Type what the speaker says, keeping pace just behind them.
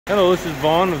Hello, this is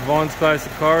Vaughn with Vaughn's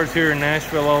Classic Cars here in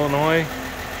Nashville, Illinois.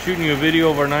 Shooting you a video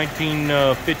of our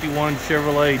 1951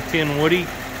 Chevrolet Tin Woody.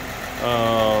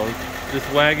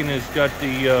 This wagon has got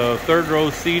the third row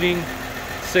seating,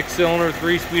 6-cylinder,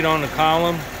 3-speed on the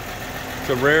column. It's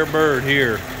a rare bird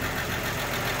here.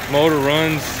 Motor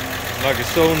runs like a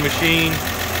sewing machine.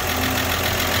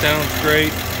 Sounds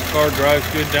great. Car drives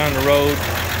good down the road.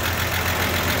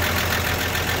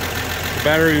 The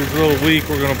battery is a little weak.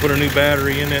 We're going to put a new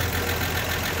battery in it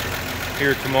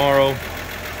here tomorrow.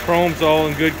 Chrome's all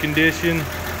in good condition.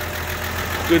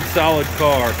 Good solid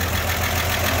car.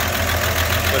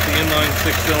 Got the inline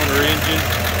 6-cylinder engine.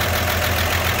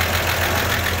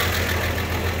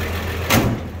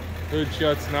 Hood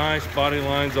shuts nice. Body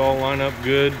lines all line up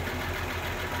good.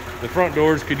 The front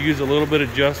doors could use a little bit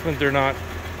of adjustment. They're not,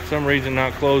 for some reason,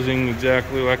 not closing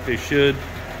exactly like they should.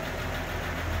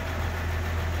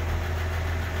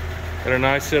 Got a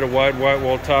nice set of wide white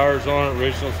wall tires on it,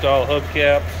 original style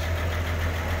hubcaps.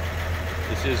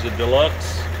 This is a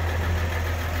deluxe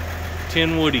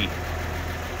Tin Woody.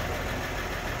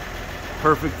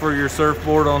 Perfect for your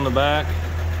surfboard on the back.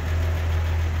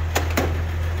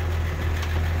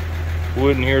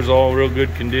 Wood in here is all real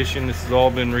good condition. This has all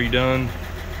been redone.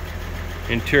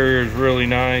 Interior is really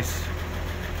nice.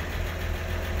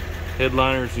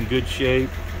 Headliner's in good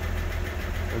shape.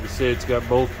 Like I said, it's got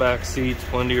both back seats,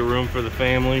 plenty of room for the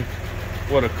family.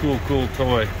 What a cool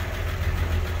toy.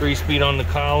 3-speed on the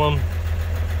column.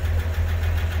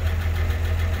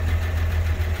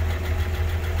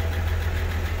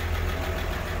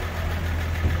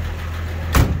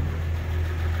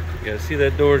 Yeah, see,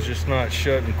 that door's just not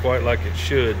shutting quite like it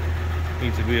should.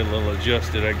 Needs to be a little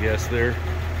adjusted, I guess, there.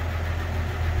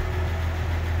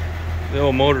 The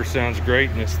old motor sounds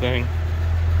great in this thing.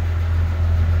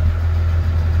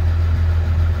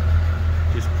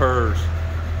 Just purrs.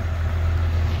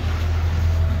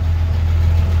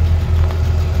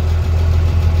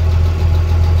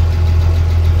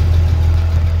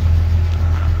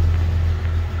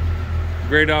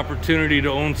 Great opportunity to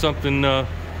own something that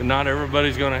not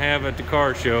everybody's going to have at the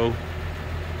car show.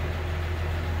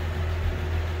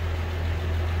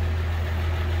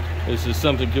 This is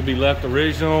something that could be left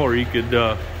original, or you could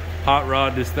hot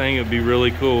rod this thing. It'd be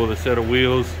really cool with a set of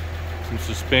wheels, some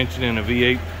suspension, and a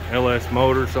V8 LS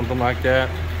motor, something like that.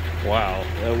 Wow,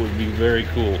 that would be very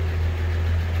cool.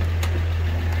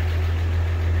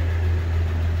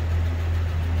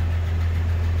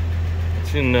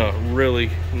 It's in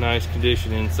really nice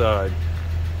condition inside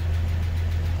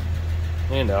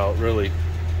and out, really.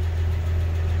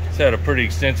 It's had a pretty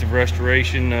extensive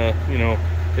restoration. You know,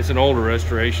 it's an older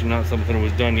restoration, not something that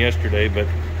was done yesterday, but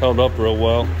held up real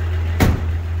well.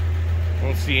 I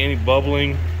don't see any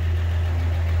bubbling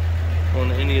on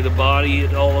any of the body.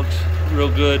 It all looks real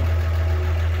good.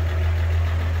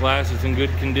 Glass is in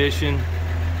good condition.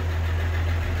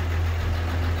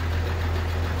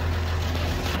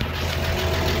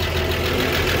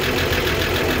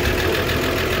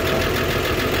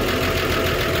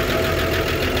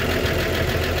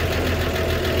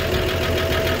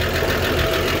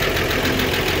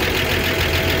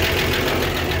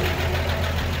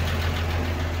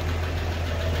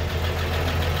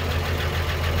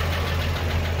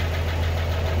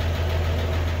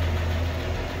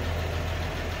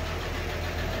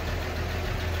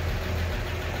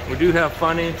 We do have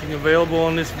financing available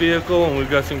on this vehicle, and we've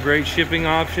got some great shipping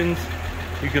options.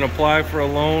 You can apply for a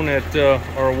loan at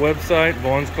our website,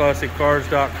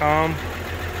 vaughnsclassiccars.com.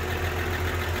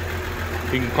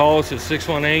 You can call us at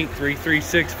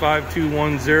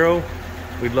 618-336-5210.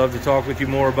 We'd love to talk with you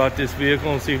more about this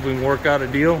vehicle and see if we can work out a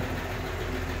deal.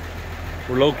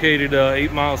 We're located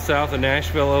 8 miles south of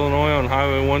Nashville, Illinois on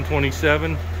Highway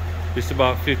 127, just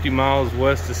about 50 miles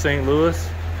west of St. Louis.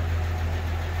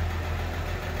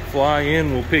 Fly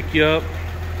in, we'll pick you up.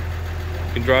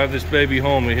 You can drive this baby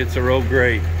home. It hits the road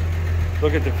great.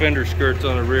 Look at the fender skirts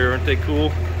on the rear, aren't they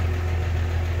cool?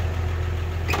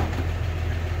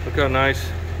 Look how nice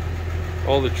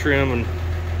all the trim and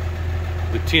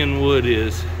the tin wood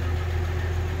is.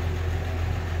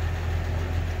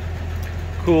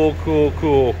 Cool.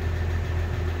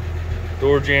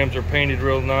 Door jambs are painted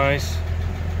real nice.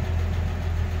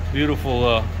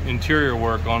 Beautiful interior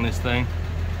work on this thing.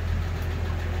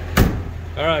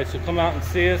 Alright, so come out and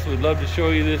see us. We'd love to show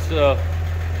you this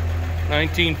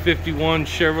 1951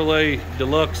 Chevrolet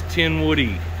Deluxe Tin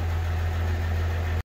Woody.